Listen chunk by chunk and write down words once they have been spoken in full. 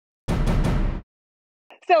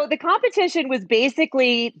So the competition was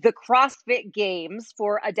basically the CrossFit Games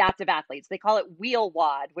for adaptive athletes. They call it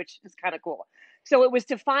WheelWod, which is kind of cool. So it was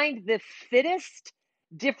to find the fittest,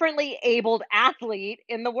 differently abled athlete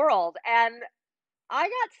in the world. And I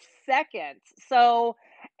got second. So,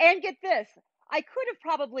 and get this, I could have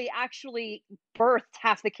probably actually birthed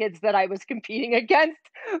half the kids that I was competing against.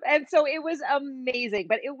 And so it was amazing,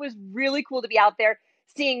 but it was really cool to be out there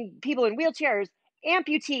seeing people in wheelchairs,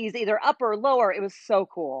 amputees, either up or lower. It was so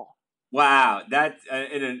cool. Wow, that's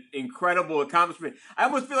an incredible accomplishment. I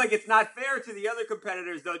almost feel like it's not fair to the other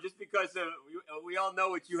competitors, though, just because we all know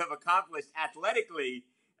what you have accomplished athletically.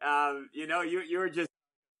 You're just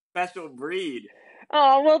a special breed.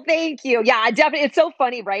 Oh, well, thank you. Yeah, definitely. It's so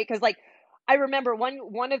funny, right? Because like I remember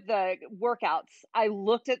one of the workouts, I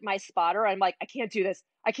looked at my spotter. I'm like, I can't do this.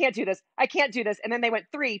 I can't do this. I can't do this. And then they went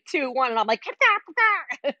 3, 2, 1, and I'm like,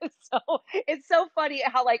 so it's so funny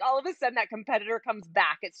how like all of a sudden that competitor comes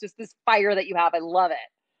back. It's just this fire that you have. I love it.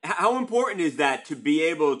 How important is that to be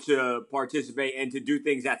able to participate and to do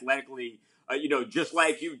things athletically, just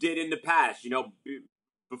like you did in the past,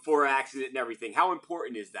 before accident and everything? How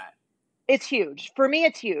important is that? It's huge. For me,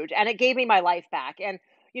 it's huge, and it gave me my life back. And,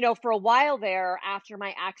 for a while there after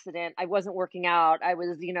my accident, I wasn't working out. I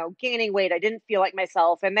was, gaining weight. I didn't feel like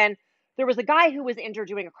myself. And then there was a guy who was injured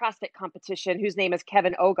doing a CrossFit competition whose name is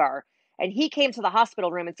Kevin Ogar. And he came to the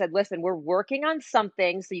hospital room and said, listen, we're working on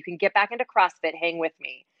something so you can get back into CrossFit. Hang with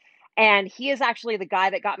me. And he is actually the guy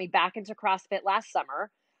that got me back into CrossFit last summer.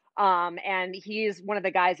 And he is one of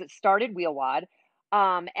the guys that started WheelWod.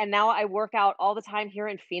 And now I work out all the time here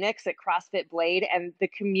in Phoenix at CrossFit Blade, and the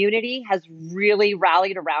community has really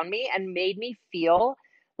rallied around me and made me feel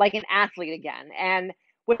like an athlete again. And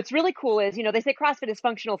what's really cool is, they say CrossFit is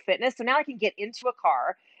functional fitness. So now I can get into a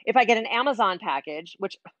car. If I get an Amazon package,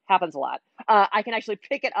 which happens a lot, I can actually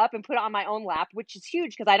pick it up and put it on my own lap, which is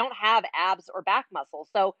huge because I don't have abs or back muscle.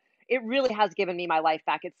 So it really has given me my life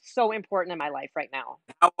back. It's so important in my life right now.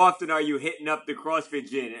 How often are you hitting up the CrossFit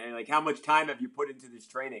gym, and like how much time have you put into this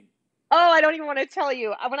training? Oh, I don't even want to tell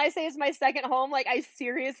you. When I say it's my second home, like I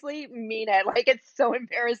seriously mean it. Like it's so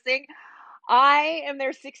embarrassing. I am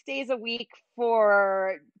there 6 days a week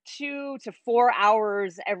for 2 to 4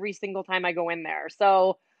 hours every single time I go in there.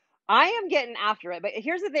 So I am getting after it. But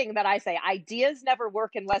here's the thing that I say, ideas never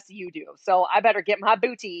work unless you do. So I better get my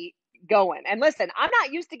booty going. And listen, I'm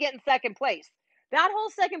not used to getting second place. That whole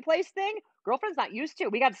second place thing, girlfriend's not used to.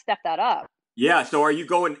 We got to step that up. Yeah. So are you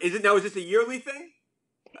going? Is this a yearly thing?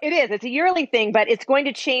 It is. It's a yearly thing, but it's going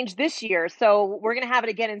to change this year. So we're going to have it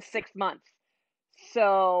again in 6 months.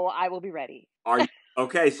 So I will be ready. Are you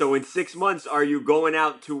okay? So in 6 months, are you going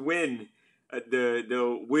out to win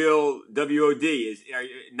the wheel WOD? Are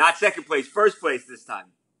you, not second place, first place this time?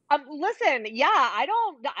 Listen, yeah,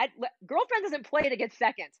 girlfriend doesn't play to get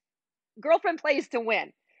second. Girlfriend plays to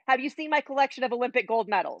win. Have you seen my collection of Olympic gold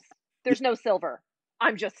medals? There's no silver.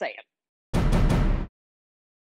 I'm just saying.